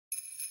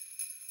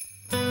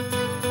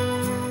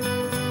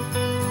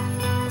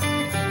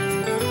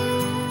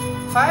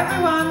Hi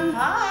everyone.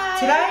 Hi.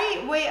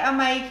 Today we are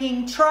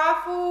making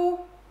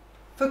trifle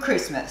for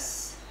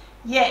Christmas.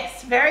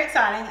 Yes, very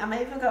exciting. I've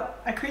even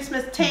got a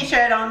Christmas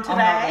t-shirt on today. I'm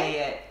not there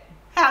yet.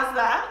 How's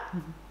that?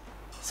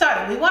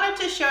 So we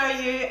wanted to show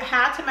you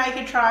how to make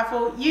a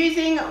trifle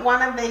using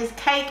one of these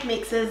cake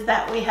mixes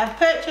that we have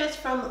purchased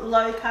from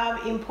Low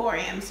Carb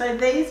Emporium. So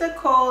these are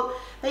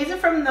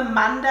from the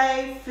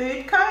Monday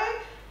Food Co.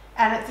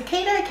 And it's a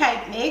keto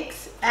cake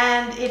mix,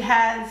 and it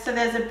has, so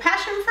there's a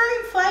passion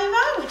fruit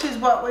flavour, which is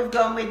what we've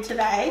gone with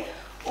today,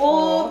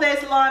 or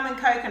there's lime and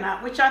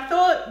coconut, which I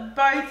thought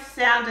both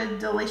sounded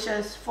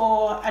delicious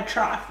for a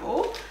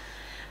trifle.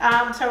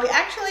 So we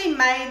actually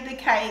made the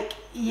cake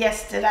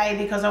yesterday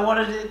because I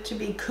wanted it to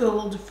be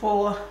cooled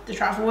for the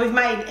trifle. We've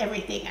made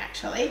everything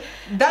actually.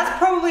 That's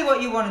probably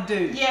what you want to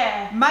do.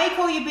 Yeah. Make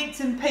all your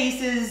bits and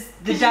pieces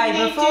the day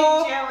you before.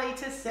 Your jelly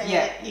to set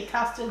it, your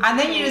custard. And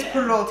then you just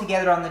put it all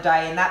together on the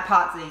day, and that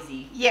part's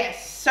easy.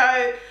 Yes.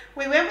 So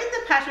we went with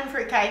the passion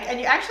fruit cake, and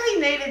you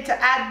actually needed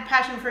to add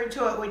passion fruit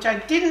to it, which I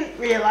didn't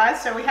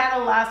realise. So we had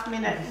a last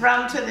minute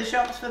run to the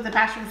shops for the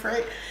passion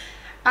fruit.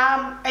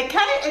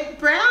 It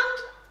browned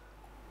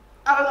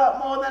a lot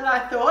more than I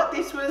thought.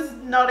 This was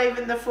not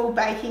even the full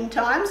baking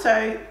time,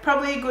 so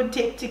probably a good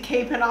tip to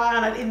keep an eye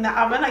on it in the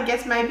oven, I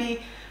guess,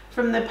 maybe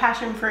from the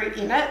passion fruit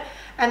in it.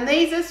 And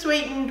these are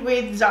sweetened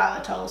with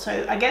xylitol,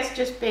 so I guess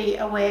just be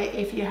aware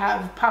if you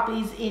have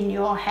puppies in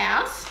your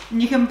house.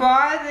 And you can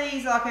buy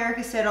these, like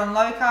Erica said, on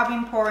Low Carb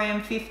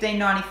Emporium,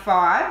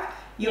 $15.95.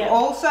 You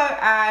also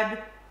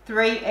add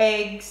 3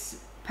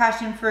 eggs,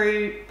 passion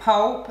fruit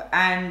pulp,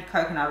 and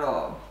coconut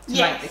oil to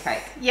make the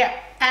cake. Yeah.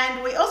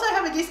 And we also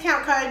have a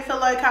discount code for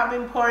Low Carb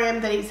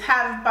Emporium that is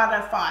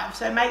HaveButter5.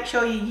 So make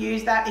sure you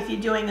use that if you're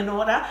doing an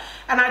order.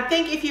 And I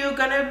think if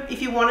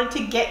you wanted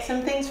to get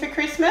some things for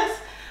Christmas,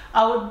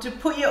 I would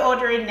put your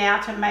order in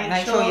now to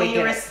make sure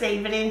you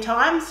receive it in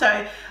time. So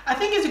I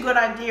think it's a good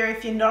idea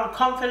if you're not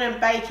confident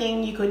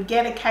baking, you could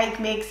get a cake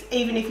mix,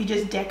 even if you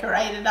just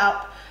decorate it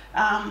up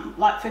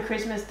like for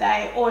Christmas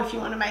Day, or if you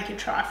want to make a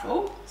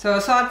trifle. So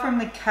aside from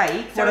the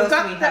cake, what else do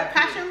we have? We've got the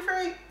passion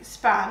fruit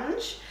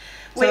sponge.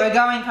 So we're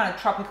going kind of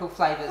tropical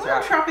flavours,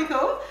 right?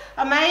 Tropical.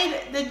 I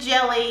made the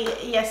jelly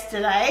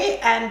yesterday,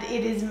 and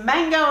it is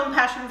mango and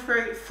passion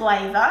fruit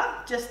flavour,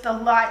 just the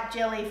light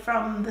jelly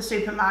from the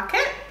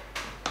supermarket.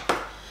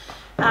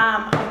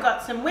 I've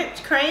got some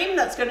whipped cream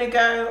that's going to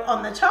go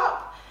on the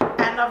top,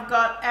 and I've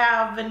got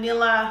our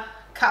vanilla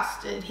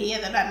custard here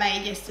that I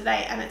made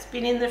yesterday, and it's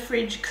been in the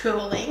fridge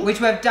cooling.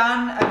 Which we've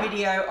done a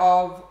video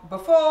of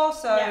before,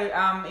 so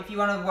if you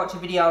want to watch a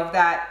video of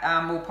that,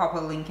 we'll pop a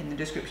link in the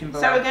description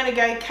below. So we're going to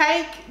go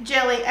cake,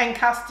 jelly and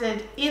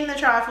custard in the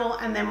trifle,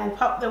 and then we'll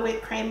pop the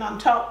whipped cream on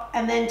top.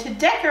 And then to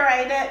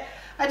decorate it,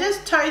 I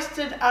just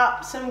toasted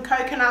up some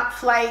coconut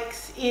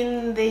flakes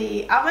in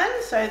the oven,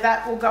 so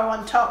that will go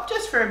on top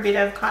just for a bit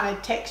of kind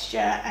of texture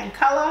and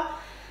colour.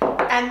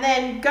 And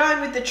then going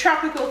with the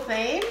tropical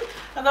theme,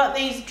 I've got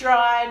these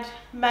dried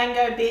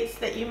mango bits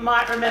that you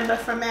might remember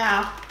from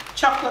our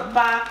chocolate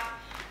bark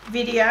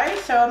video.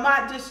 So I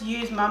might just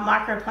use my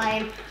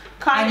microplane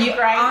and you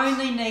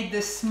only need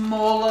the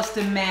smallest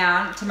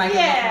amount to make it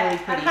look really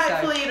pretty. And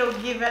hopefully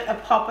it'll give it a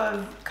pop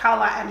of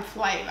colour and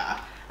flavour.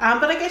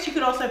 But I guess you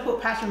could also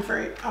put passion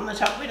fruit on the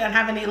top. We don't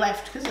have any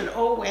left because it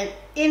all went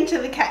into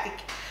the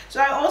cake.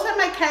 So also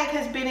my cake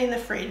has been in the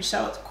fridge,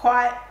 so it's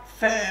quite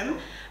firm.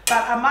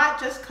 But I might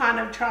just kind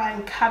of try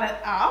and cut it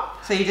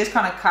up. So you just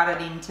kind of cut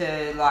it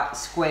into like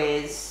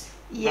squares.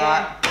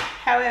 Yeah, right?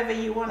 However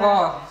you want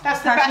to. That's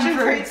the passion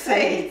fruit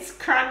seeds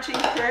crunching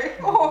through.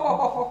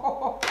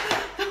 Oh.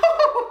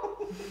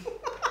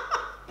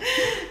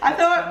 I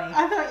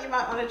thought you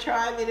might want to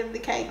try a bit of the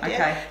cake.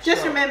 Okay.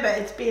 Just remember,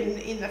 it's been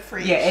in the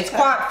fridge. Yeah, it's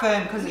quite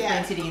firm because it's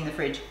been sitting in the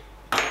fridge.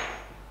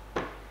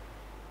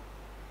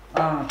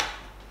 Oh.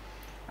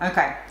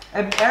 Okay.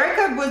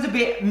 Erica was a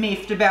bit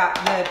miffed about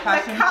the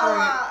passion fruit.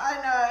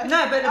 I know.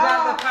 No, but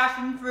about the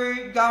passion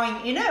fruit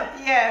going in it.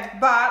 Yeah.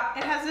 But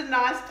it has a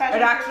nice passion fruit.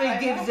 It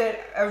actually gives it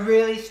a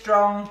really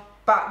strong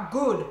but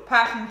good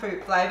passion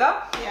fruit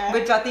flavour. Yeah.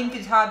 Which I think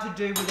is hard to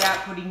do without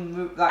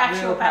putting like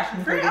actual real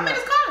passion fruit. I mean,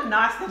 it's kind of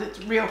nice that it's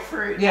real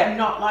fruit and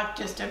not like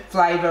just a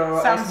flavour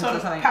or some sort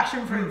of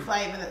passion fruit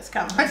flavour that's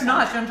come. It's nice. Do you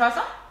want to try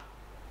some?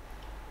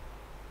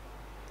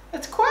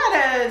 It's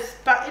quite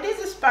but it is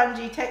a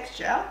spongy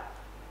texture.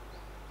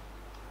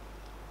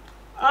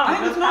 Oh, I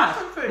think it's nice.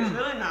 The passion fruit's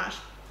really nice.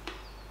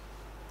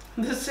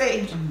 The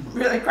seed,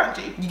 really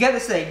crunchy. You get the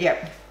seed,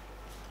 yep.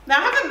 Now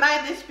I haven't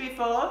made this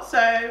before,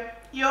 so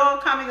you're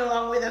coming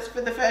along with us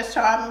for the first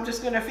time. I'm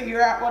just going to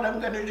figure out what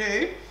I'm going to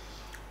do.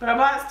 But I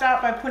might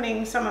start by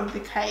putting some of the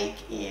cake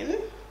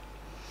in.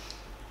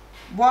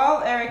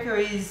 While Erica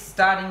is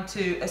starting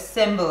to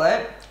assemble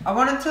it, I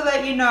wanted to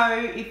let you know,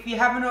 if you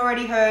haven't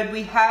already heard,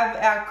 we have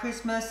our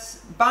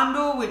Christmas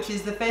bundle, which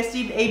is the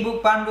festive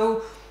ebook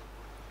bundle,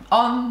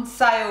 on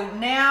sale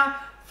now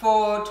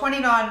for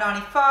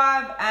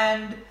 $29.95,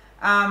 and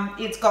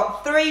it's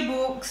got 3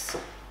 books,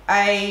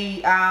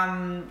 a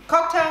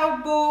cocktail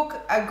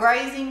book, a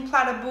grazing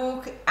platter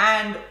book,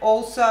 and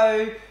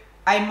also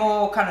a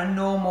more kind of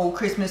normal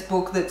Christmas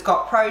book that's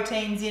got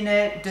proteins in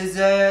it,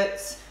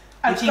 desserts,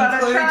 which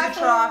includes a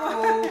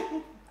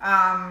trifle,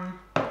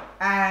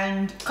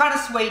 and kind of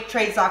sweet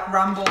treats like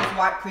rumbles,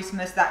 White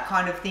Christmas, that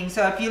kind of thing.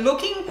 So if you're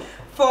looking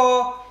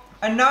for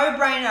a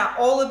no-brainer,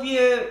 all of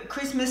your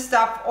Christmas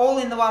stuff all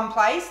in the one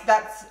place,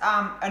 that's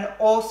an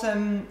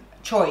awesome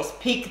choice.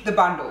 Pick the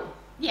bundle.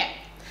 Yeah.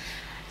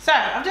 So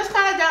I've just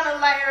kind of done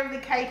a layer of the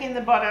cake in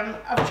the bottom.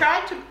 I've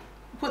tried to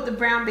put the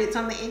brown bits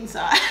on the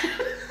inside.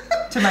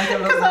 To make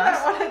it look nice.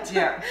 I don't want it to.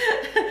 Yeah.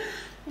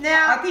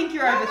 Now, I think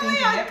you're overthinking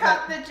it. I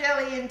cut the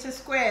jelly into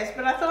squares,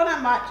 but I thought I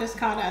might just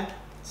kind of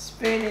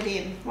spoon it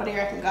in. What do you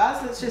reckon,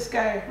 guys? Let's just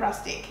go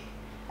rustic,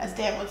 as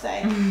Dan would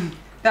say.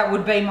 That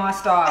would be my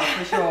style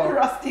for sure.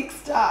 Rustic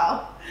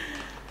style.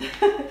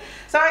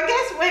 So I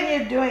guess when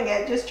you're doing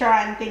it, just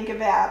try and think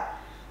about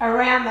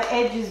around the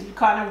edges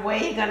kind of where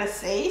you're going to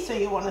see. So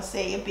you want to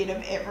see a bit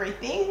of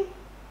everything.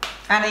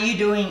 And are you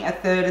doing a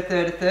third, a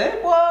third, a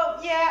third? Well,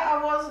 yeah,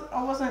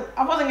 I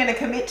wasn't going to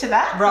commit to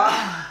that.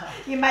 Right.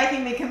 You're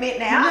making me commit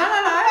now. No,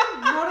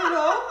 not at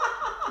all.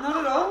 Not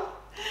at all.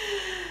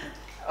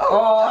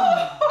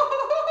 Oh.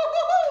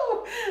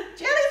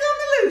 Jelly's on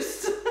the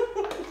loose.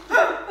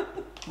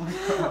 Oh my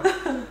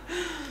God.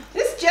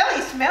 This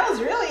jelly smells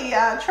really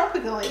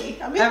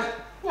tropically. I mean,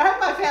 I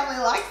hope my family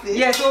likes this.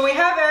 Yes, well, we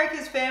have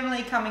Erica's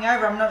family coming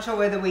over. I'm not sure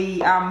whether we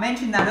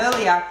mentioned that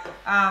earlier,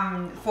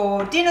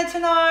 for dinner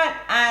tonight.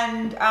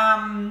 And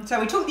so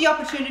we took the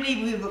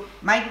opportunity. We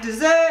make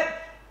dessert,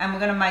 and we're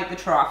going to make the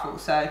trifle.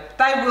 So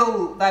they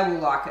will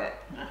like it.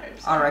 I hope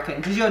so. I reckon,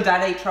 because your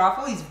dad eats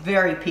trifle. He's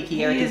very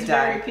picky. Erica's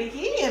dad. He is very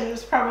picky, and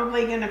it's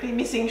probably going to be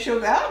missing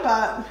sugar,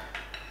 but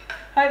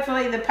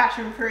hopefully the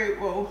passion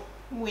fruit will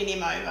win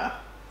him over.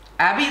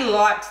 Abby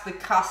likes the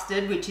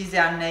custard, which is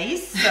our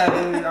niece, so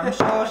I'm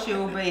sure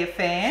she'll be a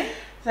fan.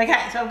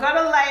 Okay, so I've got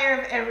a layer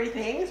of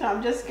everything, so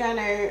I'm just going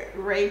to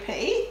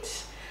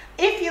repeat.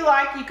 If you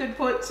like, you could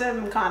put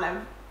some kind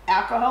of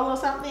alcohol or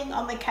something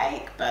on the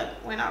cake, but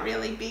we're not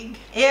really big.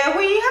 Yeah,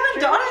 we haven't.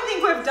 I don't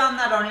think we've done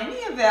that on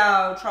any of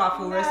our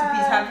trifle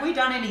recipes. Have we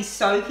done any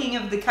soaking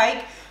of the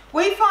cake?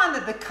 We find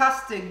that the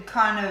custard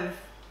kind of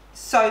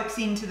soaks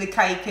into the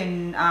cake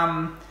and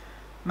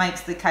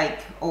makes the cake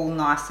all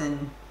nice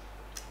and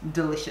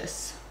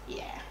delicious.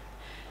 Yeah.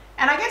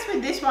 And I guess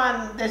with this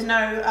one, there's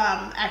no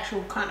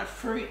actual kind of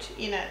fruit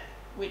in it,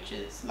 which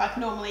is like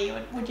normally you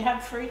would you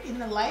have fruit in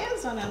the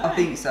layers? I don't know. I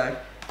think so.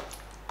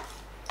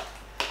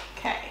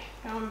 Okay,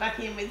 going back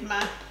in with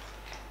my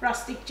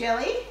rustic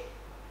jelly.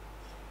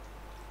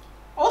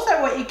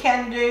 Also, what you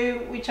can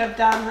do, which I've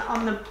done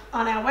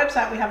on our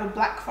website, we have a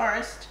Black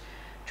Forest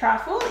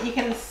trifle. You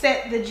can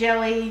set the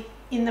jelly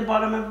in the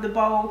bottom of the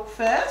bowl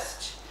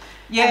first.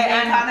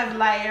 Yeah, and kind of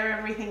layer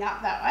everything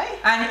up that way.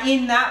 And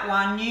in that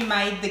one, you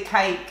made the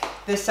cake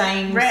the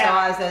same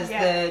size as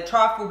the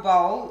trifle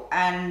bowl.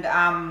 And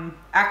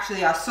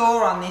actually, I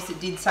saw on this, it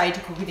did say to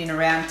cook it in a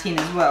round tin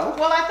as well.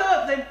 Well, I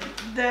thought that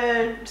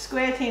the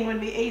square tin would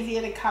be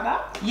easier to cut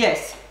up.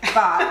 Yes,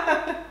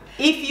 but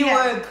if you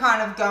were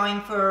kind of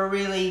going for a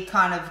really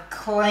kind of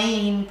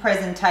clean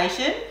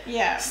presentation,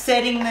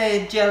 setting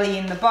the jelly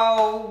in the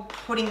bowl,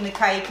 putting the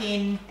cake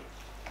in,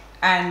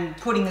 and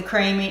putting the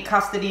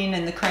custard in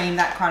and the cream,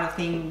 that kind of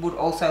thing would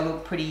also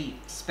look pretty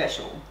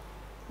special.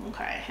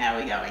 Okay, how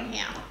are we going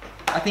here?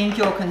 I think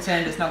you're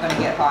concerned it's not going to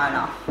get high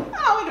enough.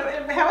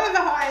 Oh, however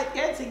high it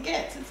gets, it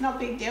gets. It's not a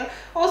big deal.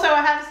 Also,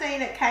 I have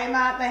seen at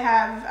Kmart they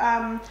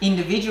have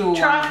individual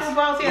trifle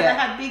bowls. Yeah, they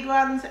have big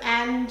ones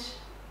and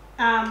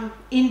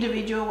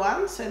individual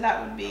ones, so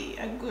that would be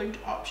a good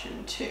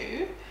option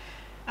too.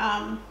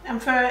 And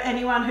for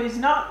anyone who's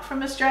not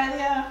from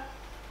Australia,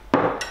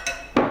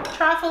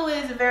 trifle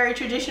is a very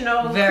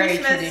traditional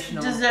Christmas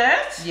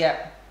dessert.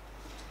 Yep.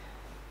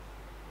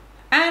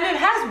 And it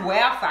has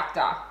wow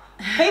factor.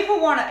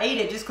 People want to eat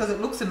it just because it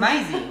looks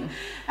amazing.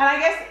 And I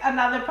guess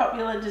another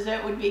popular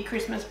dessert would be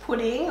Christmas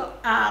pudding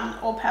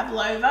or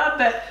pavlova,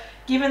 but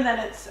given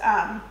that it's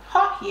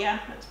hot here,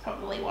 that's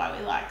probably why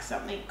we like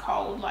something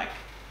cold like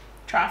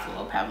trifle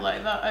or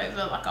pavlova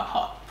over like a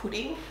hot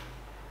pudding.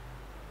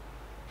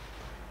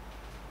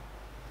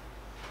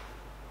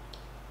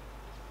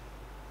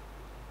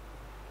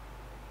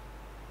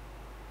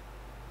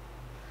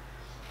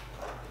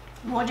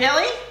 More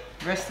jelly?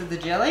 Rest of the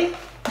jelly.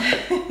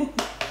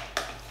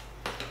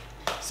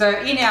 So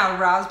in our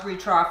raspberry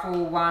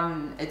trifle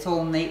one, it's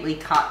all neatly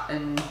cut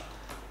and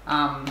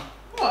well,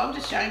 I'm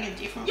just showing a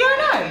different way.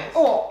 I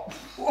know.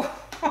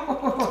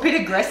 It's a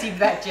bit aggressive,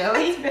 that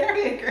jelly. It's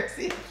very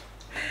aggressive.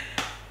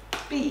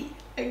 Be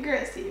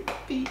aggressive.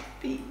 Be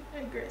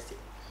aggressive.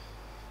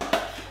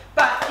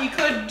 But you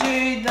could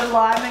do the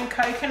lime and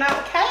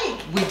coconut cake.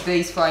 With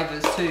these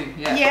flavours too,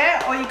 yeah.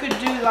 Yeah, or you could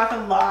do like a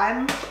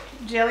lime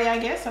jelly, I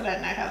guess. I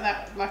don't know how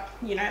that, like,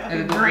 you know, like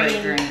a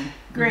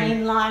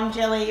green lime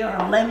jelly or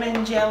a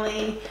lemon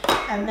jelly,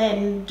 and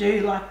then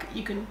do like,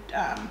 you could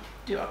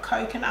do a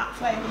coconut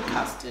flavoured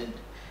custard.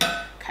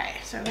 Okay,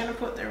 so I'm going to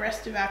put the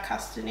rest of our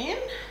custard in.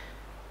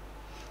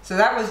 So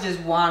that was just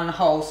one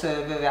whole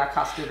serve of our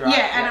custard, right?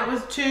 Yeah, and it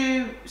was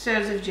 2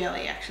 serves of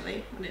jelly,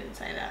 actually. I didn't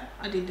say that.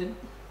 I did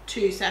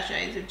 2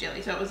 sachets of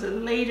jelly, so it was a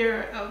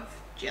litre of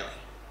jelly.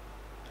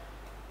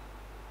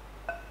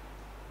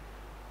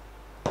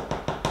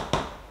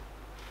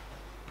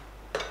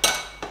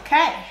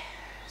 Okay,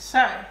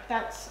 so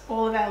that's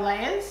all of our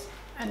layers.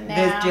 And now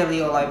there's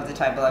jelly all over the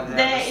table over there.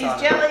 There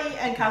is jelly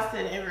and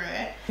custard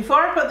everywhere.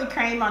 Before I put the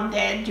cream on,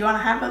 Dad, do you want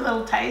to have a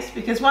little taste?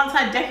 Because once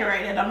I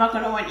decorate it, I'm not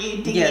going to want you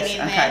digging in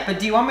there. Okay. But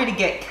do you want me to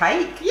get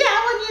cake? Yeah, I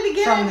want you to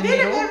get from a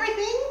bit of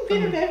everything.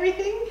 Bit of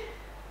everything.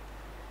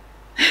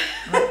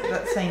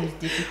 That seems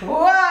difficult.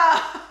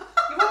 Wow.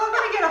 Well, I'm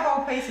going to get a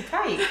whole piece of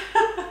cake.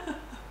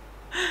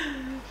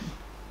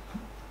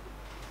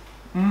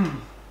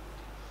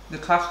 The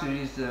custard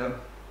is the...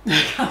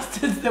 The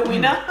custard's the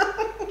winner.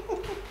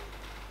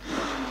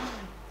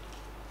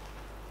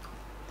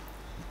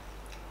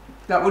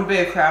 That would be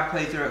a crowd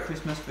pleaser at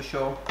Christmas for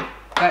sure.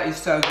 That is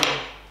so good.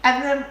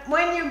 And then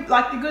when you,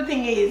 like, the good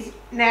thing is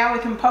now we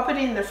can pop it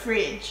in the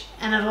fridge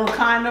and it'll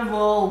kind of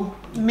all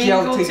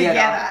mingle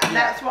together. And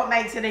that's what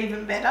makes it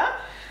even better.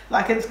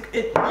 Like you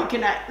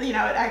can, you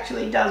know, it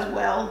actually does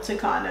well to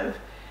kind of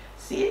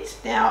sit.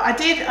 Now I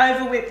did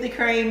over whip the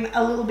cream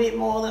a little bit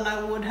more than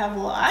I would have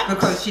liked.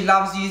 Because she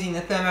loves using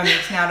the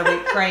Thermomix now to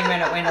whip cream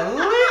and it went a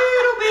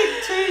little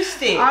bit too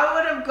stiff. I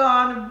would have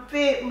gone a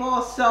bit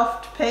more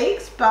soft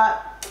peaks,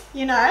 but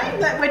you know,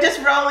 we're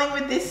just rolling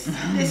with this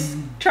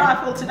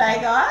trifle today,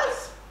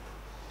 guys.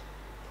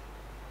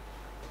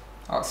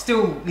 Oh, it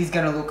still is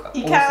going to look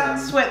awesome. You can't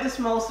sweat the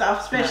small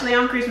stuff, especially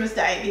on Christmas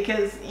Day,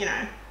 because, you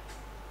know,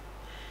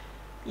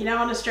 you don't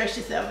want to stress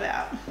yourself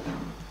out.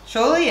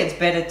 Surely it's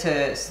better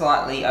to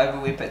slightly over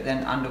whip it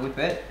than under whip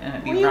it and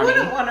it be runny. You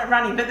wouldn't want it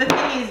runny, but the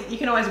thing is, you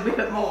can always whip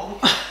it more.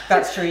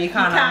 That's true, you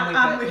can't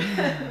unwhip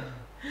it.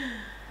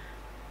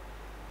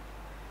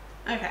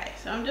 Okay,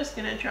 so I'm just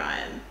going to try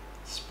and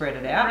spread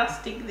it out.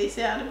 Rustic this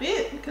out a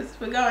bit because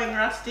we're going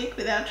rustic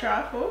with our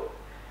trifle.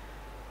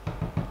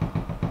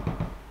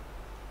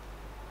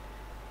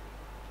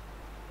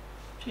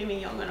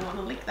 Jimmy, you're going to want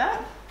to lick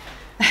that.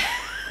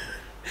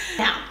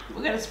 Now,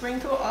 we're going to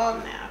sprinkle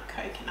on our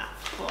coconut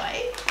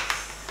flakes.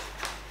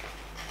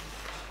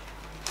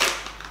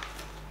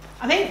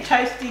 I think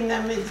toasting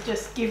them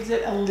just gives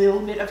it a little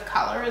bit of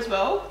colour as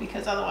well,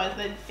 because otherwise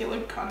it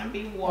would kind of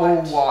be white.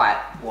 All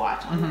white.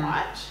 White on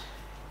white.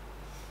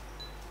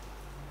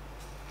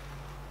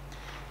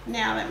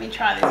 Now let me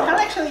try this. I've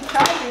actually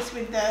tried this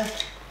with the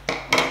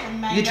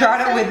mango. You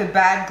tried it with a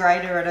bad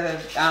grater at a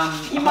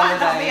You might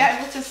not be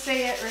able to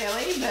see it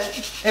really,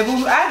 but it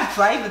will add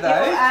flavour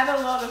though. It will add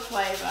a lot of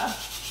flavour.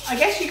 I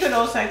guess you could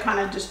also kind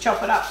of just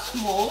chop it up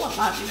small. It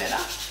might be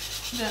better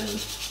than.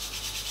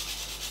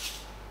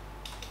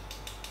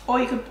 Or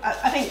you could.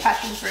 I think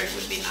passion fruit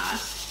would be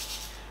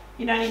nice.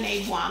 You'd only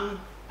need 1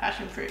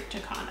 passion fruit to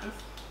kind of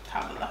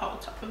cover the whole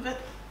top of it.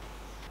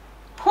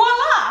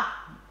 Voila!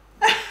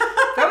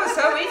 That was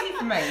so easy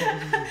for me.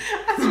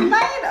 I've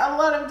made a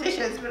lot of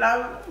dishes, but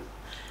I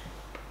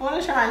want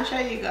to try and show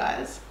you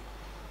guys.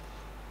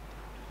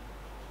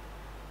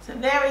 So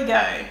there we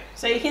go.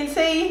 So you can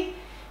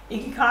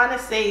kind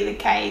of see the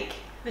cake,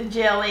 the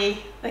jelly,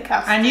 the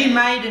custard. And you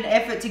made an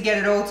effort to get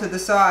it all to the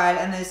side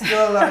and there's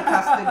still a lot of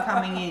custard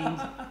coming in.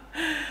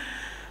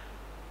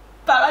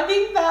 But I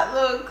think that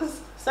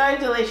looks so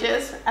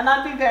delicious and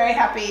I'd be very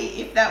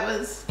happy if that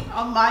was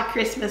on my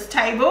Christmas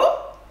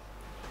table.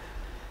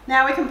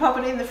 Now we can pop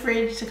it in the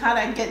fridge to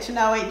kind of get to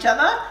know each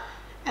other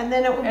and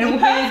then it will be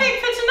perfect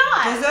for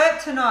tonight.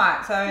 Dessert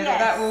tonight, so yes.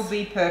 That will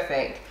be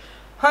perfect.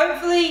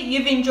 Hopefully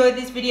you've enjoyed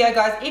this video,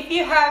 guys. If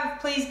you have,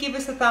 please give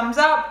us a thumbs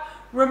up.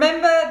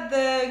 Remember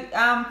the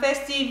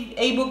festive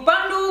ebook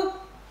bundle.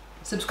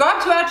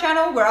 Subscribe to our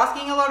channel. We're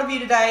asking a lot of you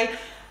today.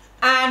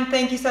 And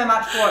thank you so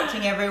much for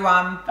watching,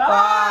 everyone. Bye.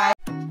 Bye.